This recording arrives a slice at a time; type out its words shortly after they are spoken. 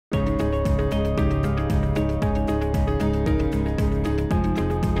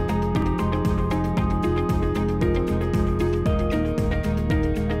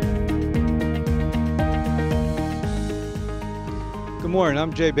morning,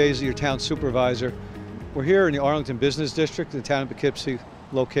 I'm Jay Basley, your town supervisor. We're here in the Arlington Business District in the town of Poughkeepsie,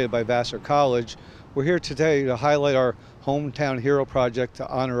 located by Vassar College. We're here today to highlight our Hometown Hero Project to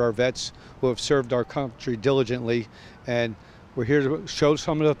honor our vets who have served our country diligently. And we're here to show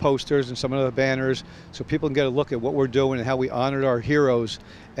some of the posters and some of the banners so people can get a look at what we're doing and how we honored our heroes.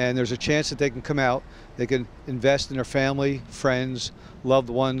 And there's a chance that they can come out, they can invest in their family, friends, loved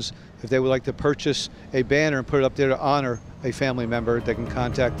ones. If they would like to purchase a banner and put it up there to honor a family member, they can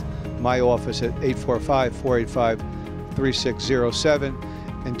contact my office at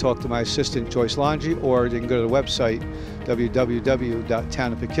 845-485-3607 and talk to my assistant Joyce Longi, or they can go to the website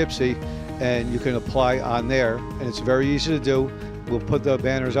www.townofpoughkeepsie and you can apply on there, and it's very easy to do. We'll put the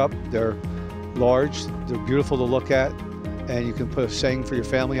banners up. They're large, they're beautiful to look at, and you can put a saying for your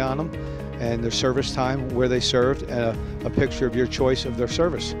family on them and their service time, where they served, and a picture of your choice of their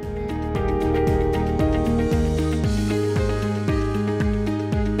service.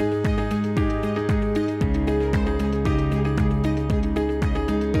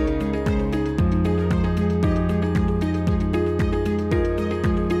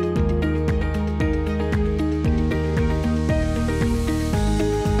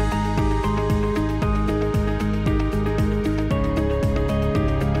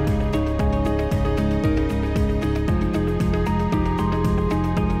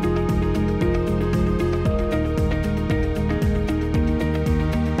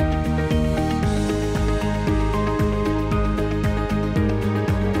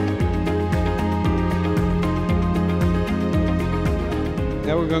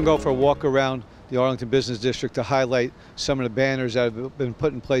 Now we're going to go for a walk around the Arlington Business District to highlight some of the banners that have been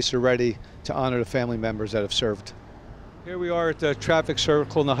put in place already to honor the family members that have served. Here we are at the traffic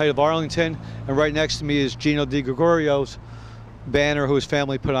circle in the height of Arlington, and right next to me is Gino DiGregorio's banner, who his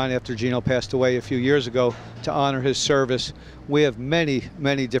family put on after Gino passed away a few years ago to honor his service. We have many,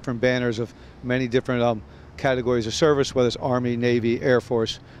 many different banners of many different categories of service, whether it's Army, Navy, Air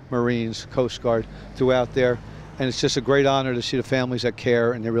Force, Marines, Coast Guard, throughout there. And it's just a great honor to see the families that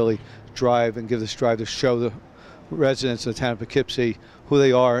care and they really drive and give this drive to show the residents of the town of Poughkeepsie who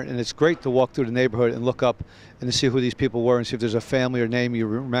they are. And it's great to walk through the neighborhood and look up and to see who these people were and see if there's a family or name you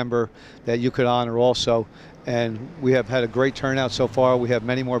remember that you could honor also. And we have had a great turnout so far. We have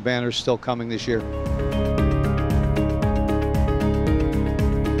many more banners still coming this year.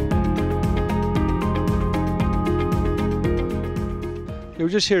 We're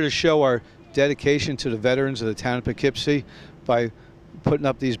just here to show our dedication to the veterans of the town of Poughkeepsie by putting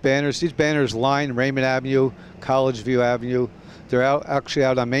up these banners. These banners line Raymond Avenue, College View Avenue. They're actually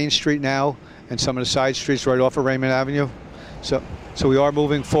out on Main Street now and some of the side streets right off of Raymond Avenue. So we are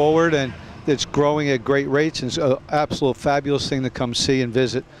moving forward, and it's growing at great rates, and it's an absolute fabulous thing to come see and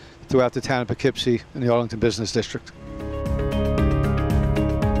visit throughout the town of Poughkeepsie in the Arlington Business District.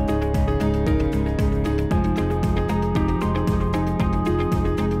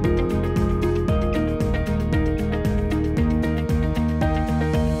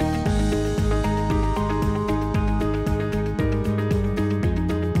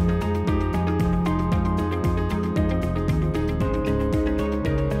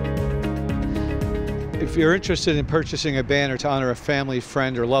 If you're interested in purchasing a banner to honor a family,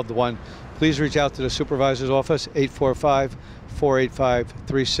 friend, or loved one, please reach out to the supervisor's office,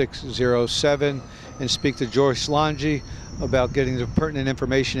 845-485-3607, and speak to Joyce Longi about getting the pertinent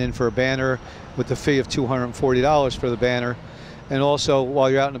information in for a banner with the fee of $240 for the banner. And also, while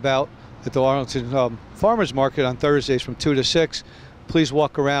you're out and about at the Arlington Farmers Market on Thursdays from 2 to 6, please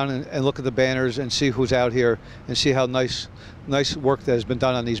walk around and look at the banners and see who's out here and see how nice work that has been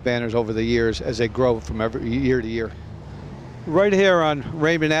done on these banners over the years as they grow from every year to year. Right here on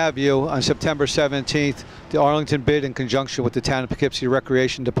Raymond Avenue on September 17th, the Arlington Bid, in conjunction with the Town of Poughkeepsie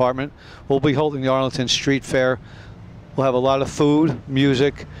Recreation Department, will be holding the Arlington Street Fair. We'll have a lot of food,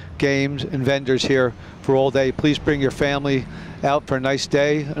 music, games, and vendors here for all day. Please bring your family out for a nice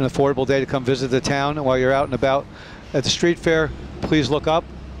day, an affordable day to come visit the town. And while you're out and about at the street fair, please look up,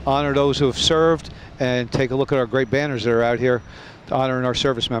 honor those who have served, and take a look at our great banners that are out here honoring our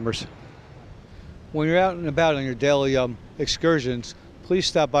service members. When you're out and about on your daily excursions, please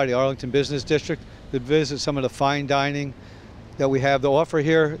stop by the Arlington Business District to visit some of the fine dining that we have to offer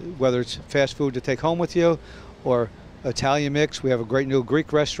here, whether it's fast food to take home with you or Italian mix. We have a great new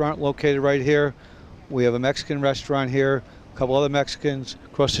Greek restaurant located right here. We have a Mexican restaurant here, a couple other Mexicans.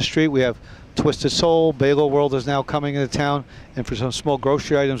 Across the street we have Twisted Soul. Bagel World is now coming into town, and for some small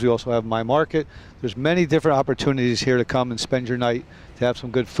grocery items we also have My Market. There's many different opportunities here to come and spend your night, to have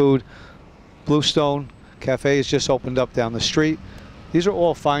some good food. Bluestone Cafe has just opened up down the street. These are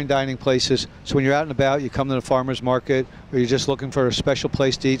all fine dining places. So when you're out and about, you come to the farmer's market, or you're just looking for a special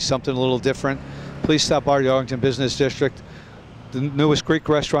place to eat, something a little different, please stop by the Arlington Business District. The newest Greek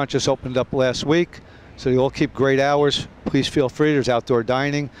restaurant just opened up last week, so they all keep great hours. Please feel free. There's outdoor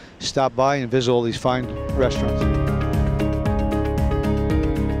dining. Stop by and visit all these fine restaurants.